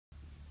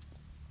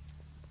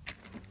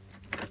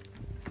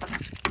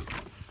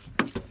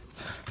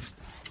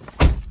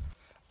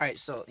Alright,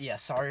 so yeah,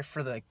 sorry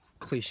for the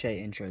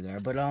cliche intro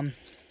there, but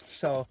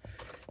so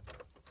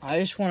I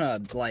just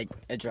want to like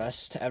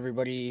address to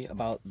everybody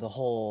about the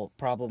whole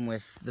problem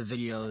with the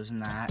videos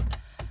and that.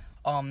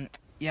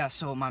 Yeah,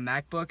 so my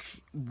MacBook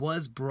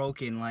was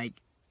broken, like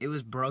it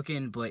was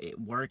broken, but it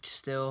worked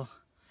still.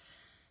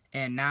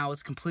 And now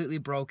it's completely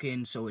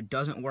broken, so it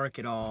doesn't work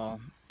at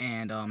all.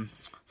 And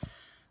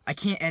I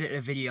can't edit a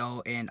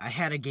video, and I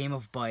had a game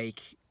of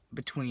bike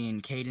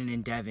between Caden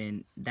and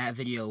Devin. That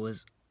video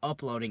was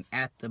uploading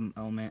at the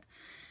moment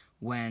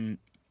when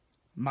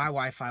my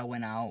Wi-Fi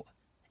went out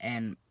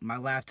and my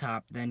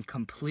laptop then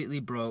completely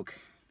broke.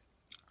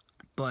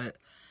 But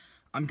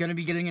I'm gonna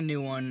be getting a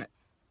new one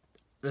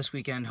this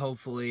weekend,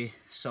 hopefully,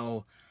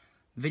 so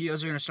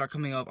videos are gonna start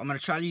coming up. I'm gonna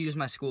try to use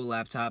my school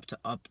laptop to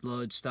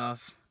upload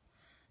stuff,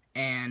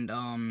 and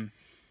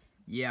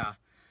yeah,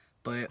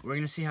 but we're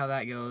gonna see how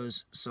that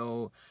goes.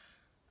 So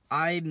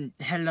I'm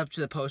headed up to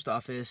the post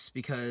office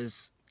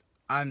because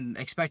I'm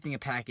expecting a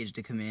package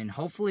to come in.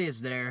 Hopefully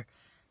it's there,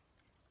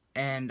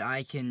 and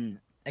I can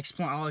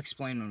explain. I'll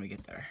explain when we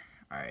get there.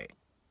 All right.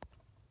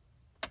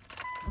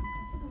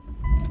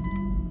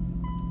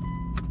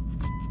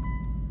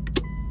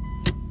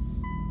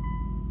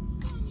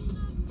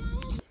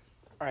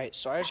 All right.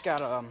 So I just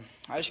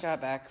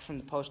got back from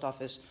the post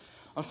office.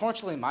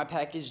 Unfortunately, my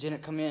package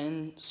didn't come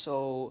in,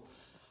 so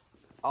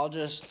I'll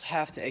just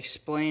have to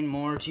explain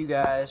more to you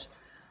guys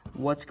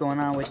what's going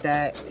on with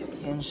that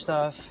and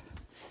stuff.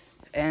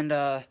 And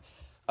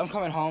I'm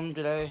coming home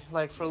today,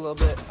 like for a little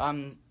bit.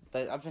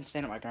 But I've been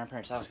staying at my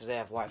grandparents' house because they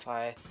have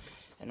Wi-Fi,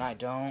 and I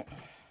don't.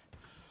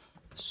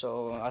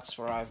 So that's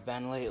where I've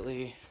been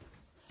lately.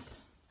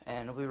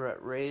 And we were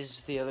at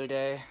Ray's the other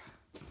day.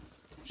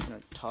 I'm just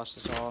gonna toss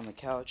this all on the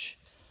couch.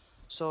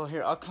 So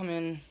here, I'll come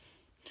in.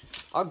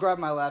 I'll grab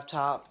my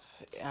laptop,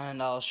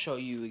 and I'll show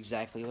you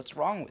exactly what's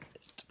wrong with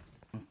it.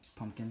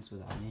 Pumpkins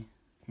without me.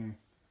 Here.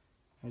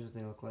 Here's what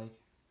they look like.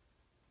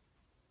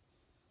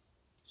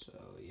 So,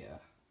 yeah.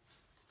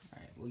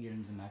 Alright, we'll get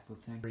into the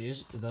MacBook thing.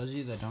 For those of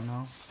you that don't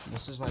know,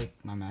 this is like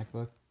my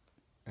MacBook.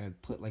 I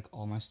put like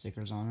all my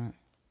stickers on it.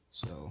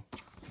 So,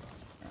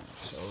 alright,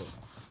 so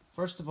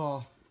first of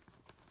all,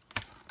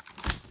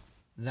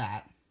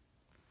 that.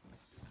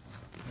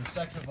 And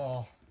second of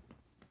all,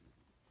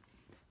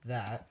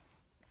 that.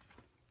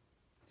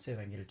 See if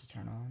I can get it to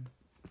turn on.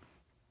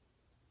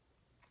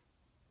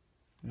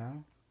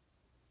 No?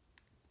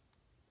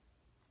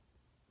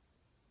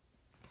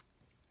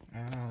 I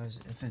don't know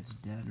if it's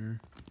dead or...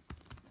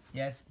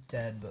 Yeah, it's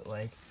dead, but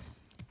like,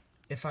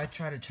 if I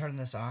try to turn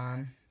this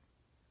on,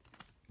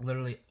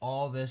 literally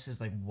all this is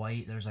like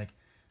white. There's like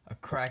a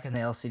crack in the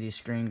LCD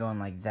screen going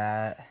like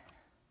that.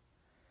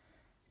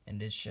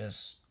 And it's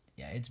just,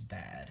 yeah, it's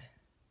bad.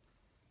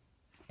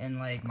 And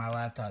like my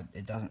laptop,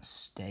 it doesn't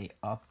stay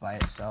up by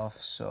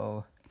itself,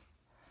 so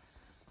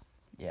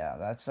yeah,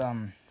 that's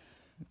right,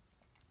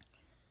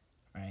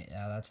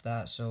 yeah, that's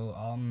that. So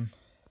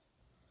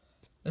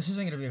this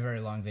isn't gonna be a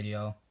very long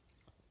video.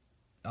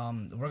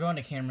 We're going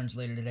to Cameron's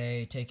later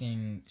today,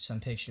 taking some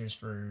pictures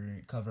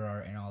for cover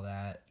art and all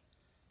that,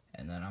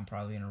 and then I'm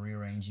probably gonna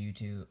rearrange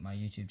my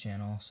YouTube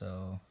channel.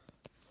 So,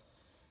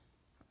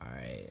 all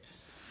right.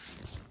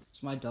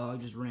 So my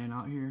dog just ran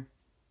out here.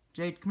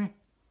 Jade, come here.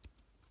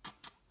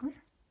 Come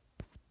here.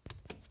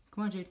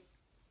 Come on, Jade.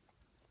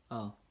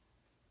 Oh,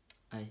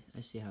 I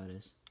see how it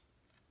is.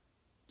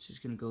 It's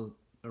just gonna go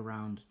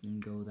around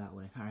and go that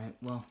way. All right.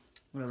 Well,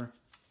 whatever.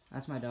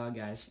 That's my dog,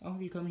 guys. Oh,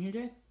 you coming here,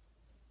 Jade?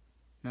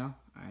 No?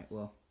 Alright,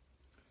 well.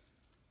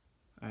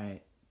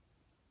 Alright.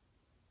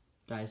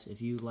 Guys,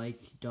 if you like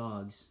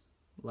dogs,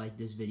 like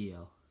this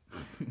video.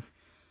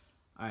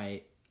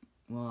 Alright.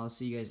 Well, I'll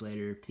see you guys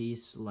later.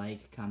 Peace,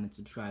 like, comment,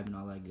 subscribe, and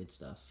all that good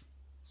stuff.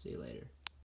 See you later.